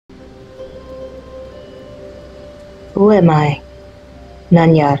Who am I?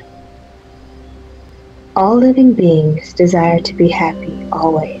 Nan Yar. All living beings desire to be happy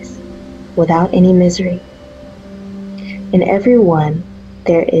always, without any misery. In every one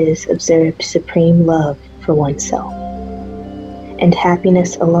there is observed supreme love for oneself, and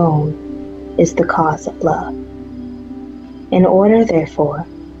happiness alone is the cause of love. In order, therefore,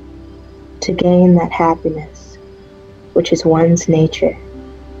 to gain that happiness, which is one's nature,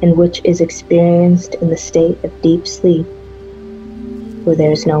 and which is experienced in the state of deep sleep, where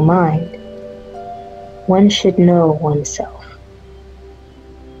there is no mind, one should know oneself.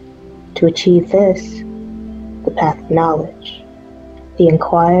 To achieve this, the path of knowledge, the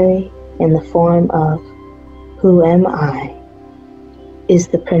inquiry in the form of who am I, is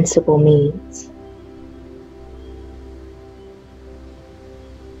the principal means.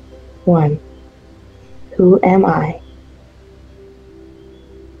 1. Who am I?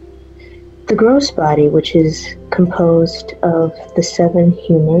 The gross body, which is composed of the 7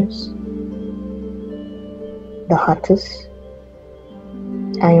 humors, the hattas,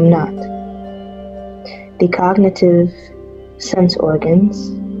 I am not. The cognitive sense organs,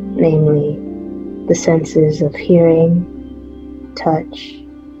 namely the senses of hearing, touch,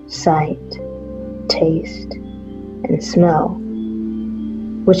 sight, taste, and smell,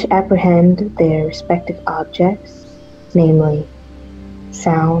 which apprehend their respective objects, namely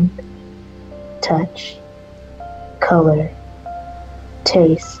sound, touch, color,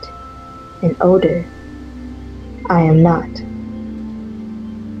 taste, and odor, I am not.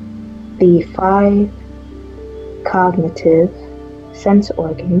 The 5 cognitive sense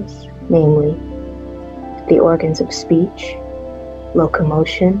organs, namely the organs of speech,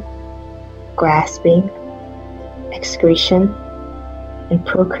 locomotion, grasping, excretion, and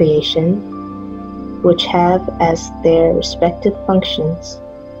procreation, which have as their respective functions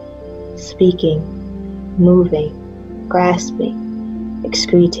speaking, moving, grasping,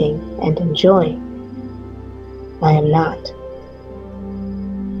 excreting, and enjoying, I am not.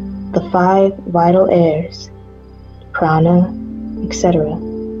 The 5 vital airs, prana, etc.,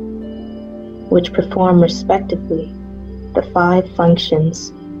 which perform respectively the 5 functions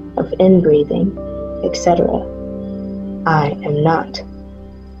of inbreathing, etc., I am not.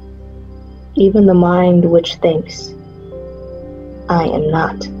 Even the mind which thinks, I am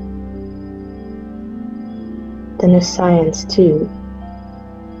not. Then is science too,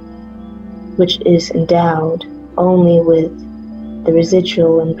 which is endowed only with the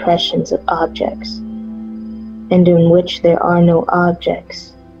residual impressions of objects, and in which there are no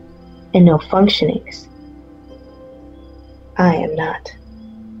objects and no functionings. I am not.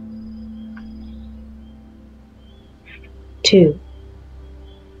 2.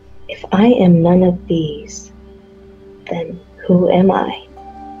 If I am none of these, then who am I?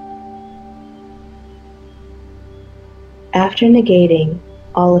 After negating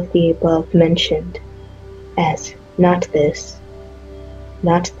all of the above mentioned as not this,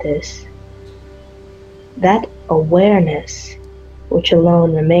 that awareness which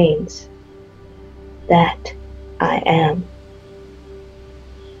alone remains, that I am.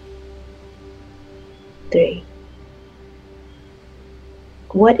 3.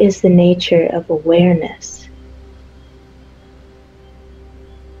 What is the nature of awareness?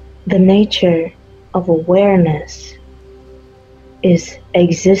 The nature of awareness is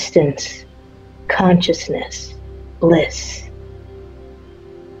existence, consciousness, bliss.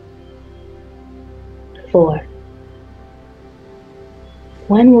 4.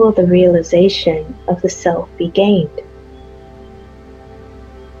 When will the realization of the self be gained?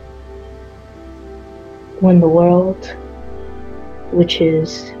 When the world, which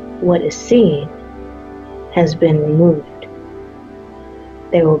is what is seen, has been removed,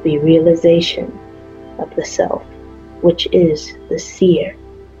 there will be realization of the self, which is the seer.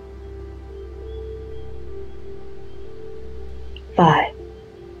 5.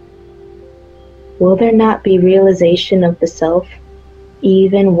 Will there not be realization of the self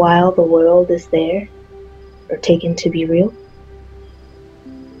even while the world is there or taken to be real?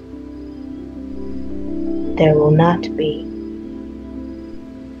 There will not be.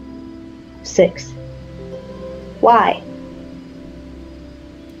 6. Why?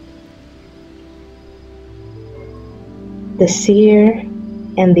 The seer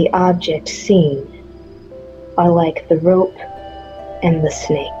and the object seen are like the rope and the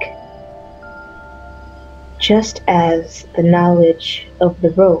snake. Just as the knowledge of the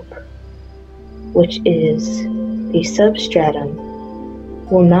rope, which is the substratum,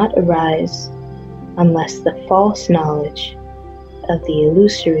 will not arise unless the false knowledge of the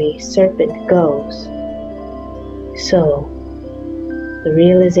illusory serpent goes, so the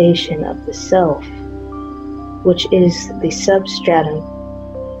realization of the self which is the substratum,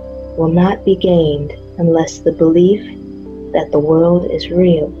 will not be gained unless the belief that the world is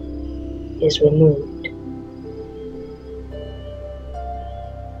real is removed.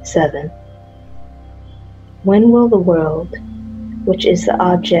 7. When will the world, which is the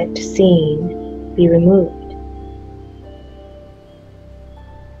object seen, be removed?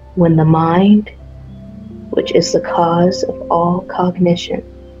 When the mind, which is the cause of all cognition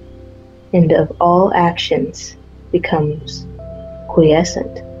and of all actions, becomes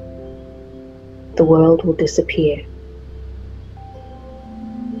quiescent, the world will disappear.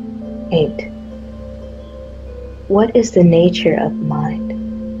 8. What is the nature of mind?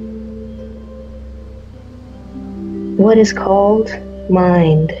 What is called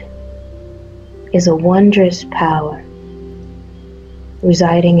mind is a wondrous power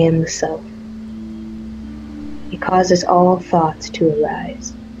residing in the self. It causes all thoughts to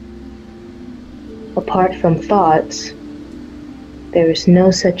arise. Apart from thoughts, there is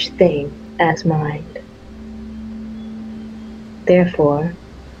no such thing as mind. Therefore,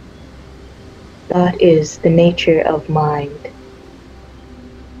 thought is the nature of mind.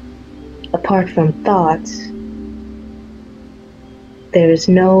 Apart from thoughts, there is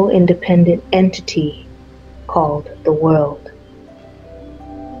no independent entity called the world.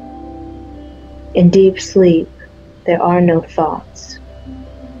 In deep sleep, there are no thoughts,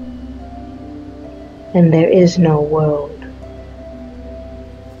 and there is no world.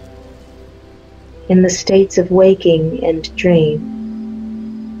 In the states of waking and dream,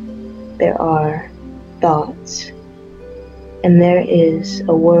 there are thoughts, and there is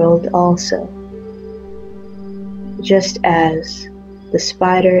a world also. Just as the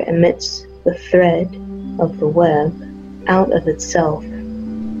spider emits the thread of the web out of itself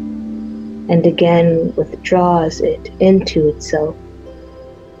and again withdraws it into itself,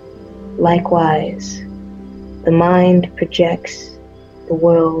 likewise, the mind projects the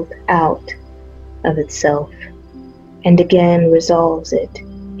world out of itself and again resolves it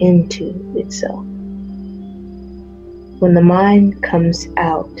into itself. When the mind comes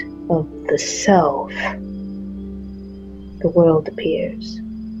out of the self, the world appears.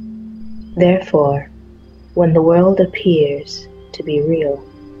 Therefore, when the world appears to be real,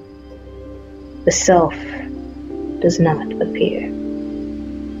 the self does not appear.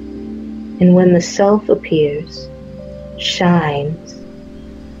 And when the self appears, shines,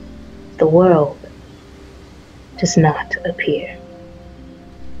 the world does not appear.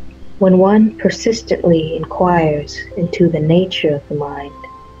 When one persistently inquires into the nature of the mind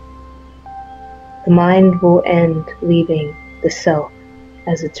will end leaving the self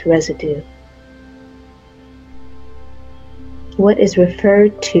as its residue. What is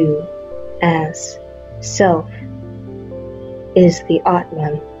referred to as self is the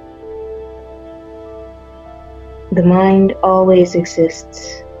Atman. The mind always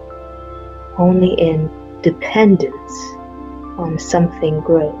exists only in dependence on something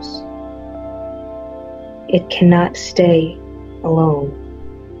gross. It cannot stay alone.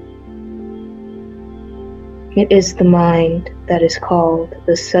 It is the mind that is called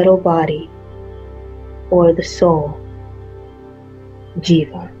the subtle body or the soul,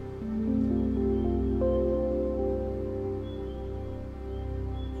 Jiva.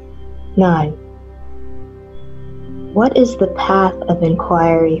 Nine. What is the path of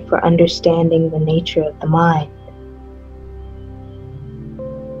inquiry for understanding the nature of the mind?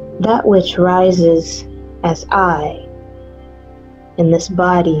 That which rises as I in this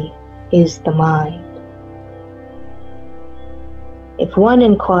body is the mind. If one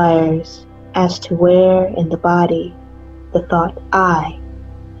inquires as to where in the body the thought I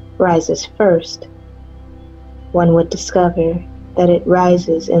rises first, one would discover that it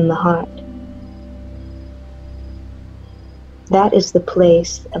rises in the heart. That is the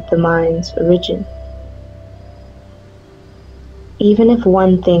place of the mind's origin. Even if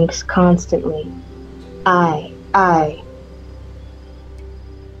one thinks constantly, I,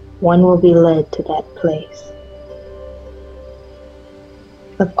 one will be led to that place.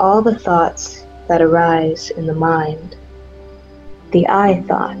 Of all the thoughts that arise in the mind, the I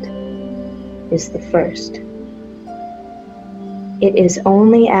thought is the first. It is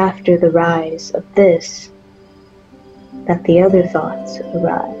only after the rise of this that the other thoughts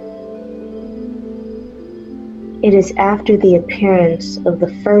arise. It is after the appearance of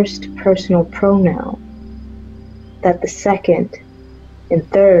the first personal pronoun that the second and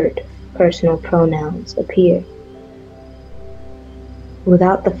third personal pronouns appear.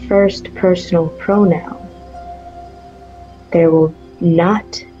 Without the first personal pronoun, there will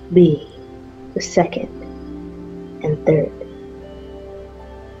not be the second and third.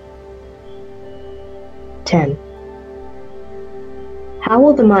 10. How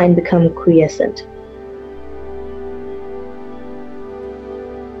will the mind become quiescent?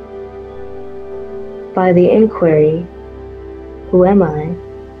 By the inquiry, who am I?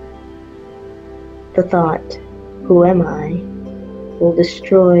 The thought, who am I, will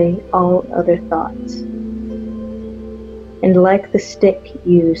destroy all other thoughts. And like the stick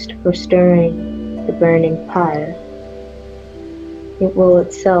used for stirring the burning pyre, it will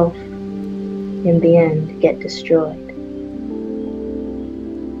itself, in the end, get destroyed.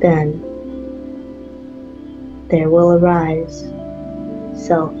 Then there will arise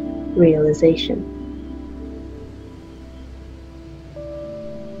self-realization.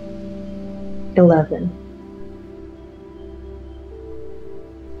 11.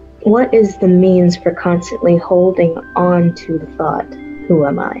 What is the means for constantly holding on to the thought, who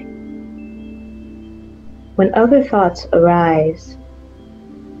am I? When other thoughts arise,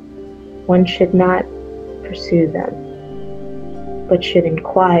 one should not pursue them, but should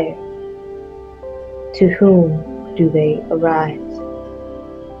inquire, to whom do they arise?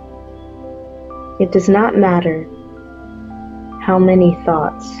 It does not matter how many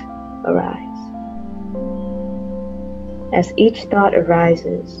thoughts arise. As each thought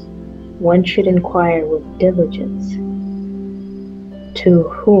arises, one should inquire with diligence, to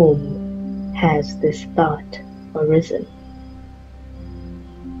whom has this thought arisen?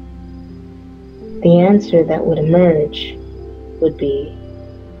 The answer that would emerge would be,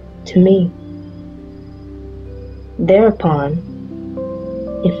 to me. Thereupon,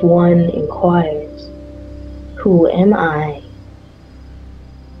 if one inquires, who am I?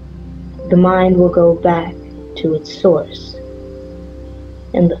 The mind will go back to its source,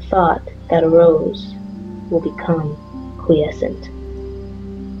 and the thought that arose will become quiescent.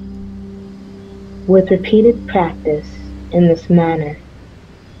 With repeated practice in this manner,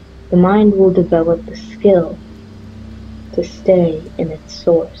 the mind will develop the skill to stay in its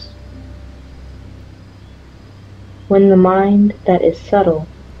source. When the mind that is subtle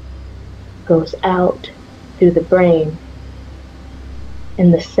goes out through the brain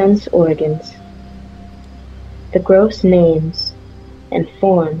and the sense organs, the gross names and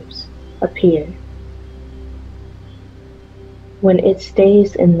forms appear. When it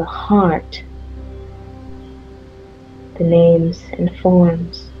stays in the heart, the names and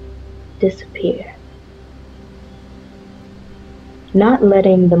forms disappear. Not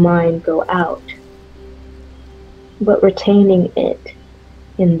letting the mind go out, but retaining it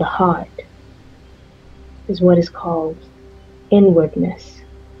in the heart is what is called inwardness.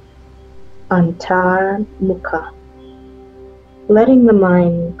 Antarmukha. Letting the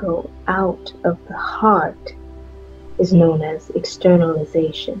mind go out of the heart is known as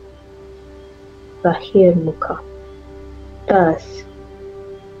externalization. Bahirmukha. Thus,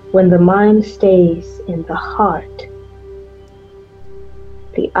 when the mind stays in the heart,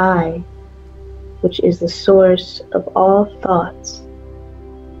 the I, which is the source of all thoughts,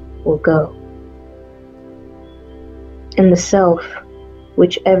 will go. And the self,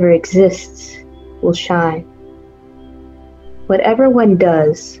 which ever exists, will shine. Whatever one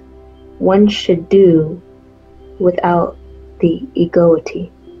does, one should do without the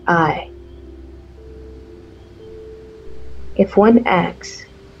egoity, I. If one acts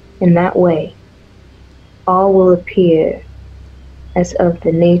in that way, all will appear as of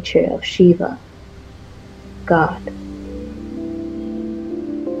the nature of Shiva, God.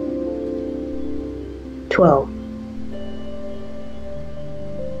 12.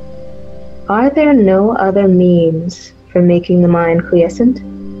 Are there no other means for making the mind quiescent?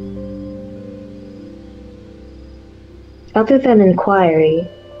 Other than inquiry,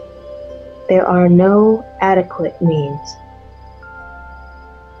 there are no adequate means.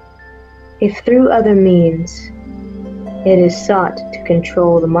 If through other means it is sought to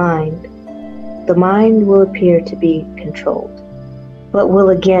control the mind will appear to be controlled, but will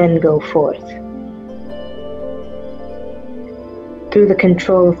again go forth. Through the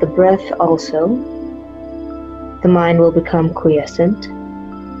control of the breath also, the mind will become quiescent,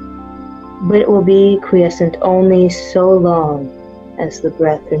 but it will be quiescent only so long as the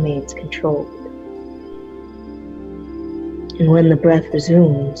breath remains controlled. And when the breath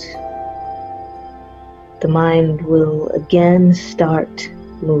resumes, the mind will again start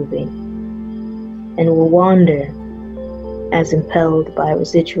moving and will wander as impelled by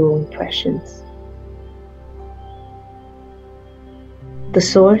residual impressions. The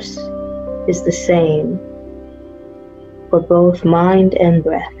source is the same for both mind and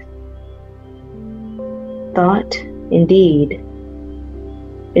breath. Thought, indeed,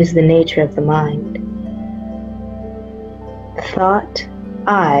 is the nature of the mind. The thought,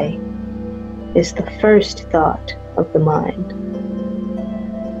 I, is the first thought of the mind,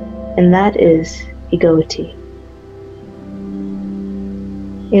 and that is egoity.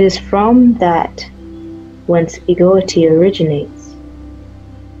 It is from that whence egoity originates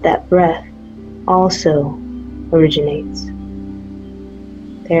that breath also originates.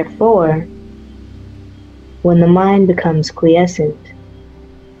 Therefore, when the mind becomes quiescent,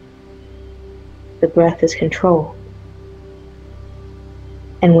 the breath is controlled.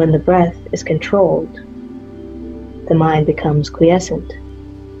 And when the breath is controlled, the mind becomes quiescent.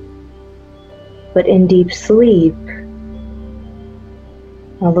 But in deep sleep,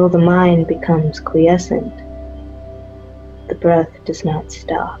 although the mind becomes quiescent, the breath does not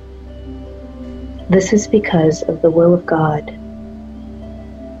stop. This is because of the will of God,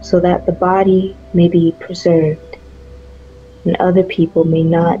 so that the body may be preserved and other people may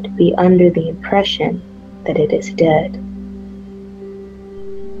not be under the impression that it is dead.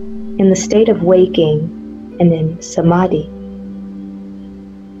 In the state of waking and in samadhi,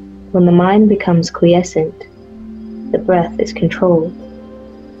 when the mind becomes quiescent, the breath is controlled.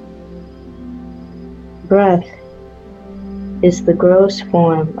 Breath is the gross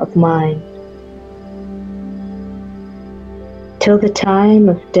form of mind. Till the time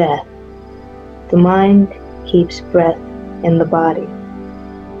of death, the mind keeps breath in the body.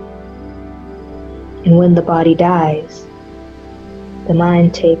 And when the body dies, the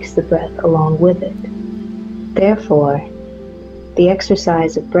mind takes the breath along with it. Therefore, the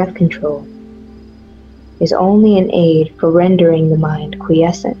exercise of breath control is only an aid for rendering the mind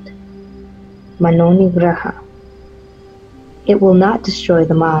quiescent. Manonigraha. It will not destroy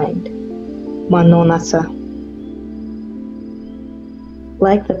the mind. Manonasa.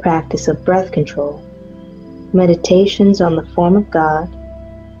 Like the practice of breath control, meditations on the form of God,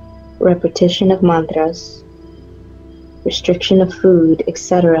 repetition of mantras, restriction of food,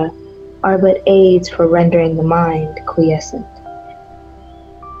 etc., are but aids for rendering the mind quiescent.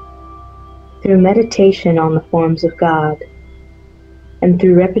 Through meditation on the forms of God, and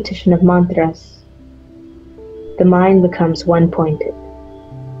through repetition of mantras, the mind becomes one-pointed.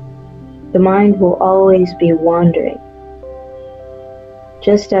 The mind will always be wandering,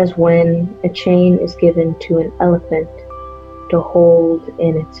 just as when a chain is given to an elephant to hold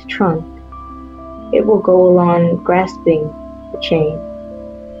in its trunk, it will go along grasping the chain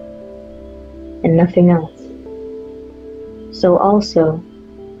and nothing else. So also,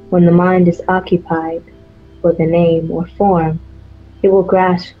 when the mind is occupied with a name or form, it will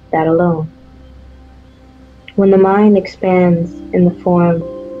grasp that alone. When the mind expands in the form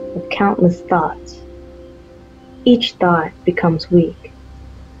of countless thoughts, each thought becomes weak.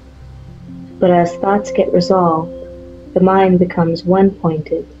 But as thoughts get resolved, the mind becomes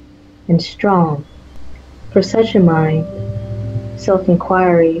one-pointed and strong. For such a mind,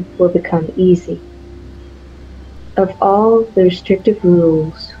 self-inquiry will become easy. Of all the restrictive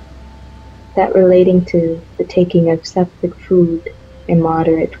rules, that relating to the taking of sattvic food in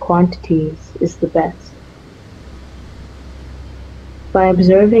moderate quantities is the best. By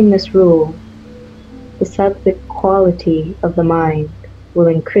observing this rule, the sattvic quality of the mind will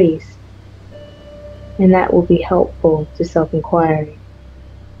increase, and that will be helpful to self-inquiry.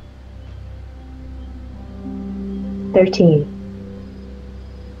 13.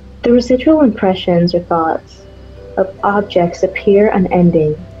 The residual impressions or thoughts of objects appear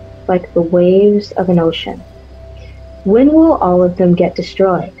unending, like the waves of an ocean. When will all of them get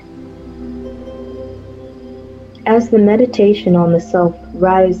destroyed? As the meditation on the self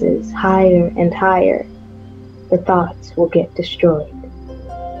rises higher and higher, the thoughts will get destroyed.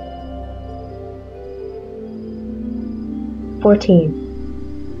 14.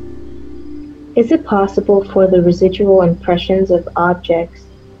 Is it possible for the residual impressions of objects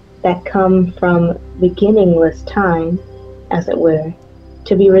that come from beginningless time, as it were,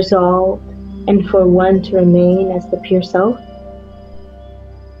 to be resolved, and for one to remain as the pure self?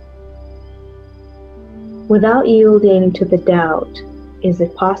 Without yielding to the doubt, is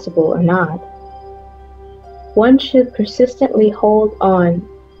it possible or not, one should persistently hold on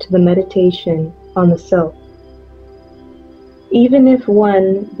to the meditation on the self. Even if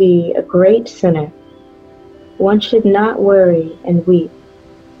one be a great sinner, one should not worry and weep.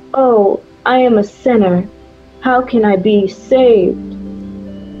 Oh, I am a sinner. How can I be saved?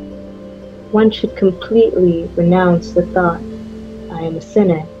 One should completely renounce the thought, I am a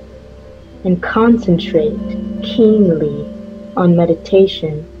sinner, and concentrate keenly on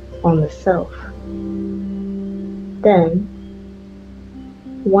meditation on the self. Then,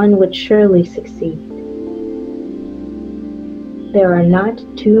 one would surely succeed. There are not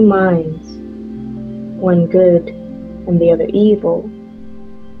two minds, one good and the other evil,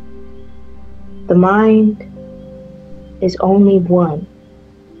 The mind is only one.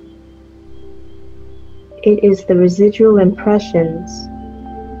 It is the residual impressions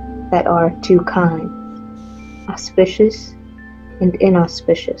that are two kinds, auspicious and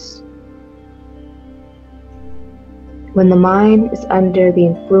inauspicious. When the mind is under the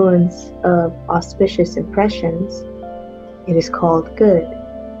influence of auspicious impressions, it is called good.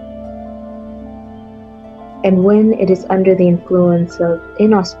 And when it is under the influence of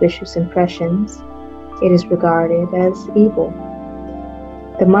inauspicious impressions, it is regarded as evil.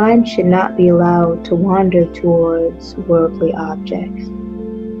 The mind should not be allowed to wander towards worldly objects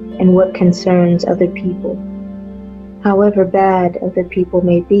and what concerns other people. However bad other people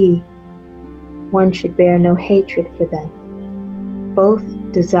may be, one should bear no hatred for them. Both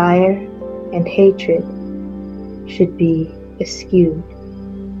desire and hatred should be eschewed.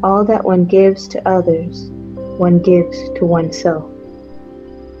 All that one gives to others, one gives to oneself.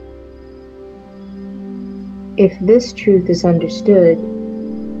 If this truth is understood,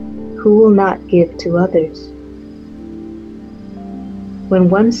 who will not give to others?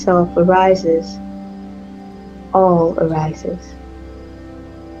 When oneself arises, all arises.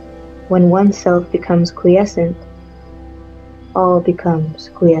 When oneself becomes quiescent, all becomes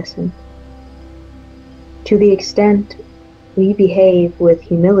quiescent. To the extent we behave with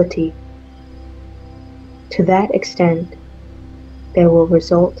humility, to that extent there will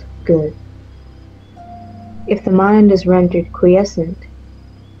result good. If the mind is rendered quiescent,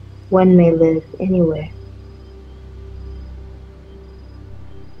 one may live anywhere.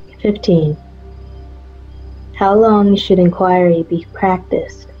 15. How long should inquiry be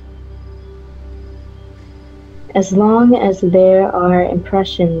practiced? As long as there are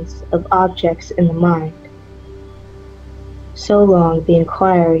impressions of objects in the mind, so long the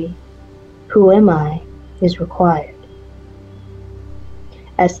inquiry, who am I, is required.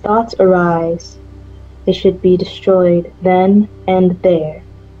 As thoughts arise, they should be destroyed then and there,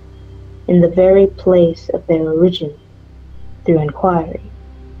 in the very place of their origin, through inquiry.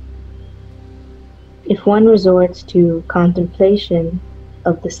 If one resorts to contemplation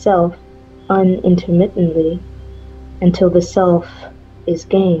of the self unintermittently until the self is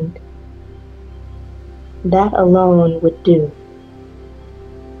gained, that alone would do.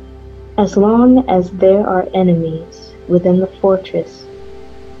 As long as there are enemies within the fortress,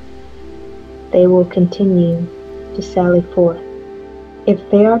 they will continue to sally forth. If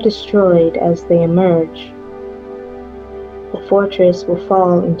they are destroyed as they emerge, the fortress will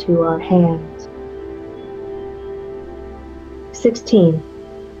fall into our hands. 16.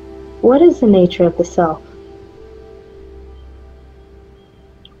 What is the nature of the self?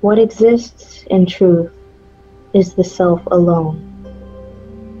 What exists in truth is the self alone.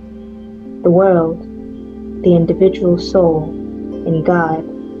 The world, the individual soul, and God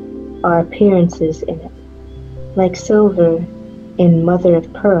are appearances in it, like silver in mother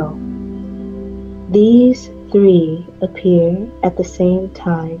of pearl. These three appear at the same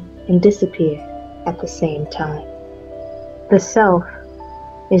time and disappear at the same time. The self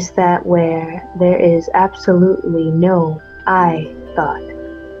is that where there is absolutely no I thought.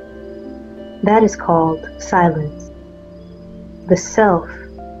 That is called silence. The self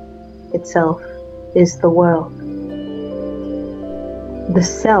itself is the world. The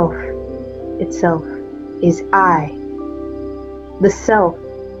self itself is I. The self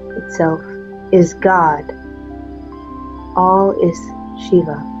itself is God. All is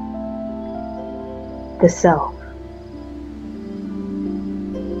Shiva. The self.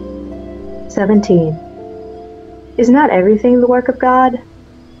 17. Is not everything the work of God?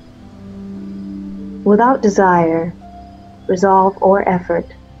 Without desire, resolve, or effort,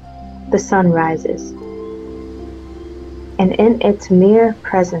 the sun rises, and in its mere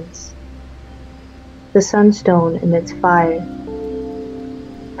presence, the sunstone emits fire,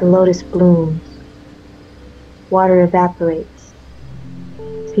 the lotus blooms, water evaporates,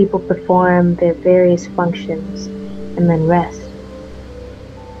 people perform their various functions and then rest.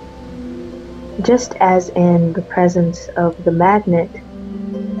 Just as in the presence of the magnet,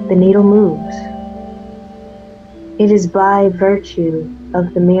 the needle moves. It is by virtue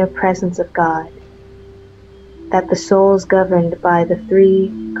of the mere presence of God that the souls governed by the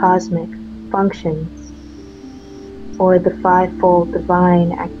three cosmic functions or the fivefold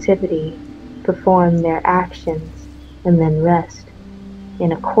divine activity perform their actions and then rest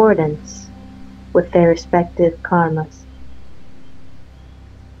in accordance with their respective karmas.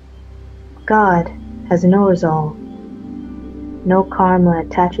 God has no resolve. No karma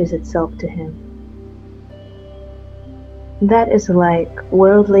attaches itself to him. That is like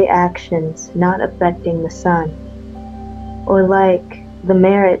worldly actions not affecting the sun, or like the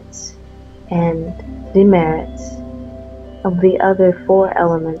merits and demerits of the other four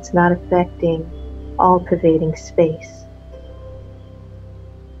elements not affecting all-pervading space.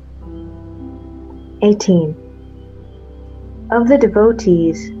 18. Of the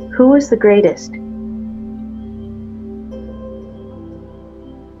devotees, who is the greatest?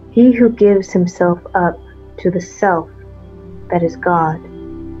 He who gives himself up to the self that is God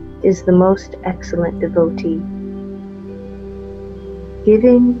is the most excellent devotee.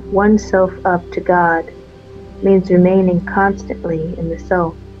 Giving oneself up to God means remaining constantly in the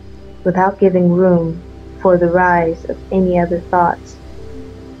self without giving room for the rise of any other thoughts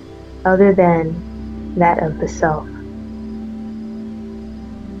other than that of the self.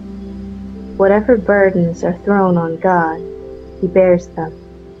 Whatever burdens are thrown on God, He bears them.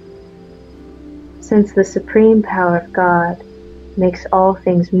 Since the supreme power of God makes all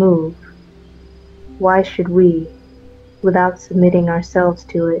things move, why should we, without submitting ourselves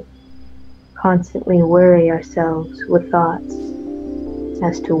to it, constantly worry ourselves with thoughts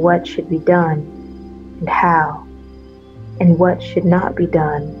as to what should be done and how, and what should not be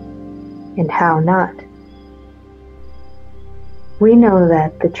done and how not? We know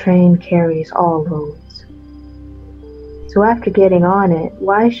that the train carries all loads. So after getting on it,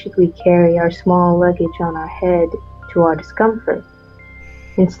 why should we carry our small luggage on our head to our discomfort,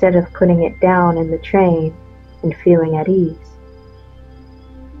 instead of putting it down in the train and feeling at ease?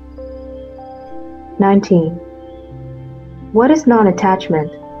 19. What is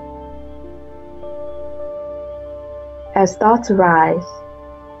non-attachment? As thoughts arise,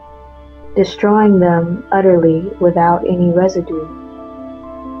 destroying them utterly without any residue,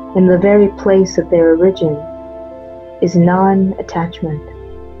 in the very place of their origin, is non-attachment.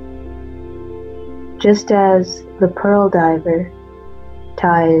 Just as the pearl diver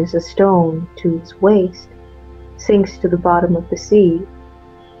ties a stone to its waist, sinks to the bottom of the sea,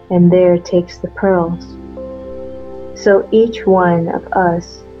 and there takes the pearls, so each one of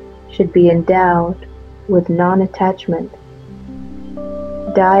us should be endowed with non-attachment,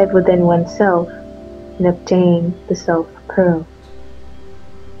 dive within oneself, and obtain the self-pearl.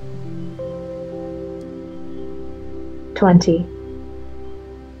 20.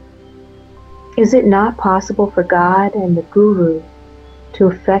 Is it not possible for God and the Guru to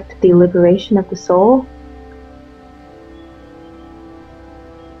effect the liberation of the soul?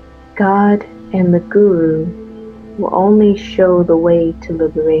 God and the Guru will only show the way to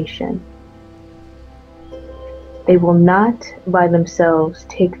liberation. They will not by themselves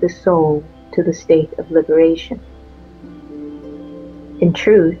take the soul to the state of liberation. In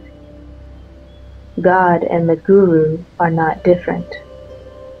truth, God and the Guru are not different.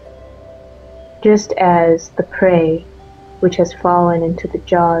 Just as the prey which has fallen into the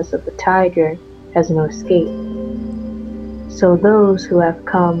jaws of the tiger has no escape, so those who have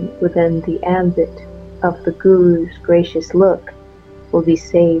come within the ambit of the Guru's gracious look will be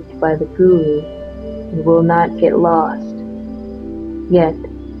saved by the Guru and will not get lost. Yet,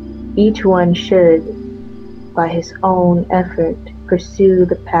 each one should, by his own effort, pursue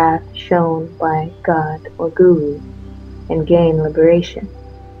the path shown by God or Guru and gain liberation.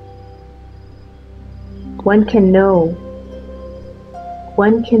 One can know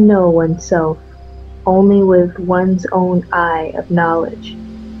oneself only with one's own eye of knowledge,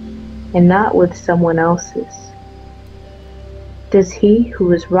 and not with someone else's. Does he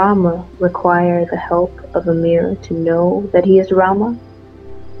who is Rama require the help of a mirror to know that he is Rama?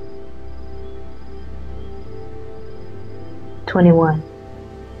 21.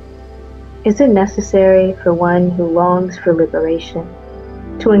 Is it necessary for one who longs for liberation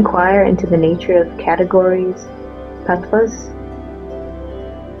to inquire into the nature of categories, tattvas?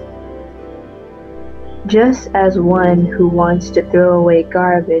 Just as one who wants to throw away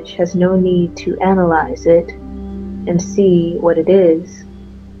garbage has no need to analyze it and see what it is,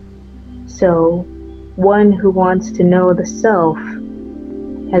 so one who wants to know the self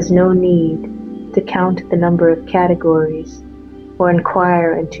has no need to count the number of categories or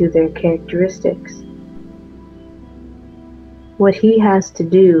inquire into their characteristics. What he has to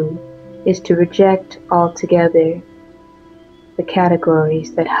do is to reject altogether the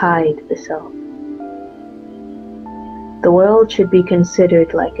categories that hide the self. The world should be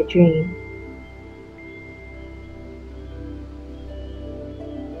considered like a dream.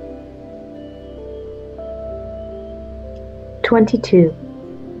 (22)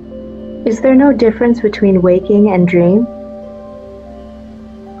 Is there no difference between waking and dream?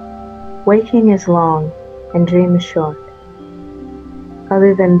 Waking is long and dream is short.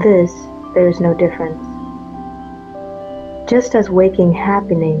 Other than this, there is no difference. Just as waking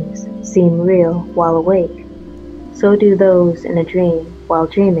happenings seem real while awake, so do those in a dream while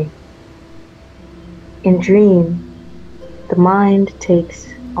dreaming. In dream, the mind takes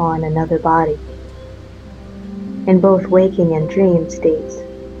on another body. In both waking and dream states,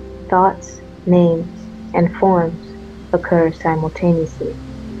 thoughts, names, and forms occur simultaneously.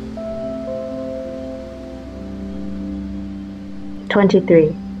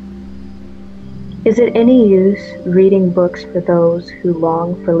 23. Is it any use reading books for those who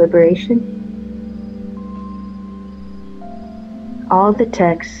long for liberation? All the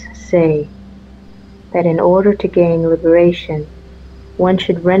texts say that in order to gain liberation, one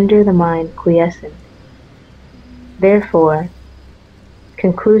should render the mind quiescent. Therefore,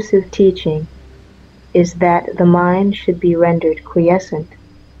 conclusive teaching is that the mind should be rendered quiescent.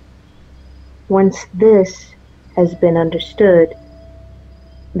 Once this has been understood,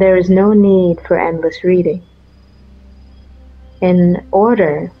 there is no need for endless reading. In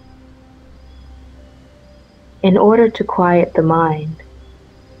order to quiet the mind,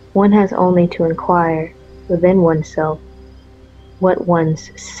 one has only to inquire within oneself what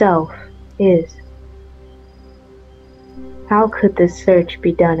one's self is. How could this search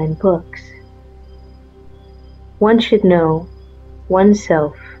be done in books? One should know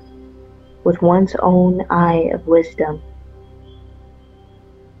oneself with one's own eye of wisdom.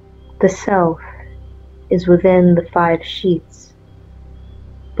 The self is within the 5 sheets,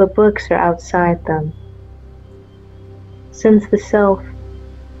 but books are outside them. Since the self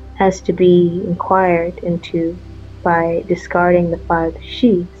has to be inquired into by discarding the 5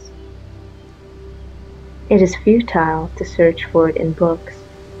 sheets, it is futile to search for it in books.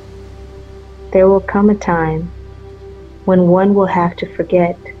 There will come a time when one will have to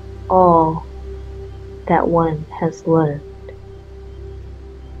forget all that one has learned.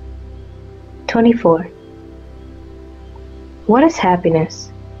 24. What is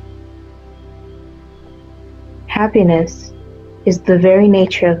happiness? Happiness is the very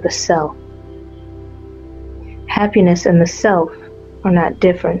nature of the self. Happiness and the self are not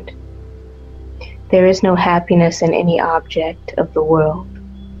different. There is no happiness in any object of the world.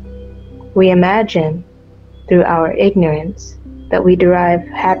 We imagine, through our ignorance, that we derive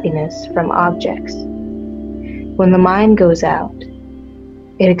happiness from objects. When the mind goes out,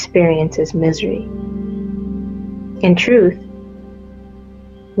 it experiences misery. In truth,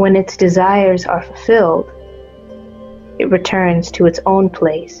 when its desires are fulfilled, it returns to its own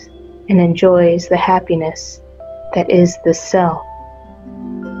place and enjoys the happiness that is the self.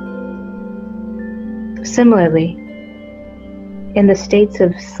 Similarly, in the states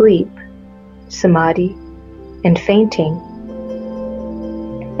of sleep, samadhi, and fainting,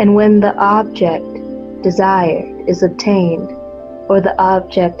 and when the object desired is obtained or the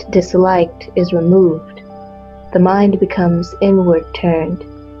object disliked is removed, the mind becomes inward turned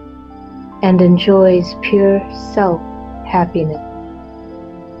and enjoys pure self-happiness.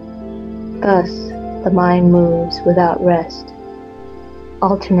 Thus, the mind moves without rest,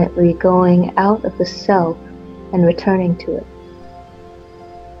 alternately going out of the self and returning to it.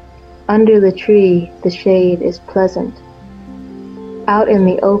 Under the tree, the shade is pleasant. Out in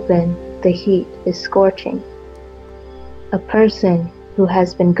the open, the heat is scorching. A person who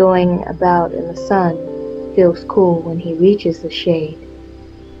has been going about in the sun feels cool when he reaches the shade.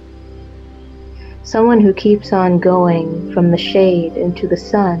 Someone who keeps on going from the shade into the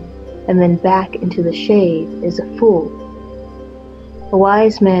sun and then back into the shade is a fool. A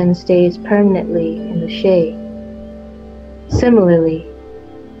wise man stays permanently in the shade. Similarly,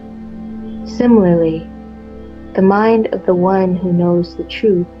 the mind of the one who knows the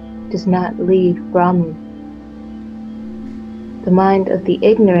truth does not leave Brahman. The mind of the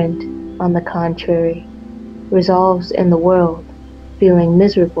ignorant, on the contrary, resolves in the world, feeling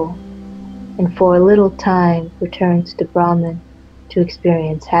miserable, and for a little time returns to Brahman to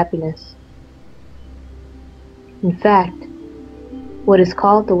experience happiness. In fact, what is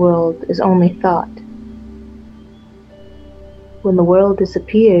called the world is only thought. When the world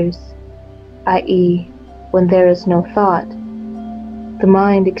disappears, i.e., when there is no thought, the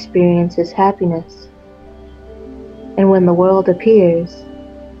mind experiences happiness. And when the world appears,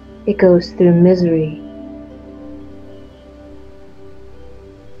 it goes through misery.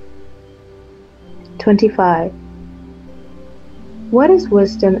 25. What is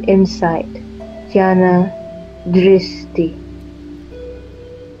wisdom, insight, jnana, drishti?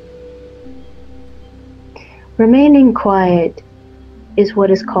 Remaining quiet is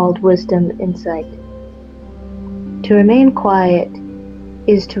what is called wisdom, insight. To remain quiet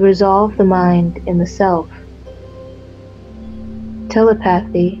is to resolve the mind in the self.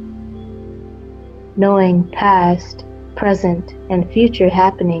 Telepathy, knowing past, present, and future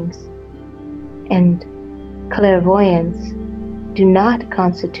happenings, and clairvoyance do not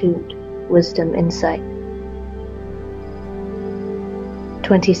constitute wisdom, insight.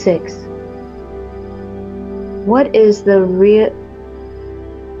 26. What is the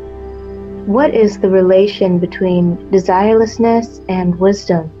relation between desirelessness and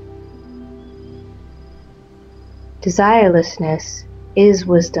wisdom? Desirelessness is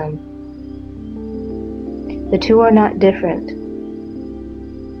wisdom. The two are not different.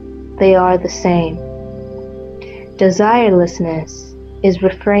 They are the same. Desirelessness is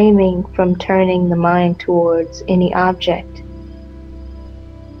refraining from turning the mind towards any object.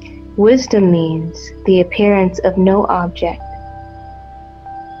 Wisdom means the appearance of no object.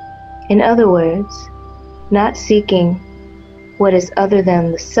 In other words, not seeking what is other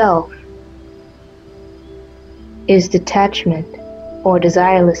than the self is detachment or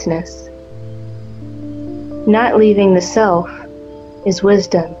desirelessness. Not leaving the self is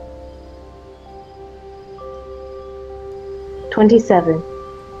wisdom. 27.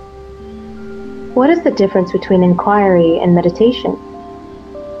 What is the difference between inquiry and meditation?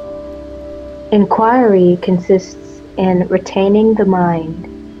 Inquiry consists in retaining the mind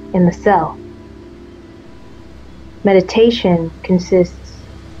in the self. Meditation consists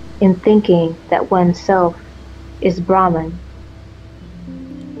in thinking that oneself is Brahman,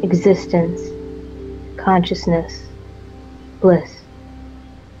 existence, consciousness, bliss.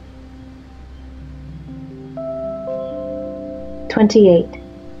 28.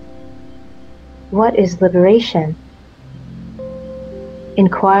 What is liberation?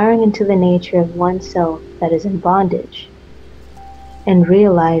 Inquiring into the nature of oneself that is in bondage and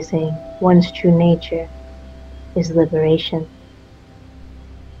realizing one's true nature is liberation.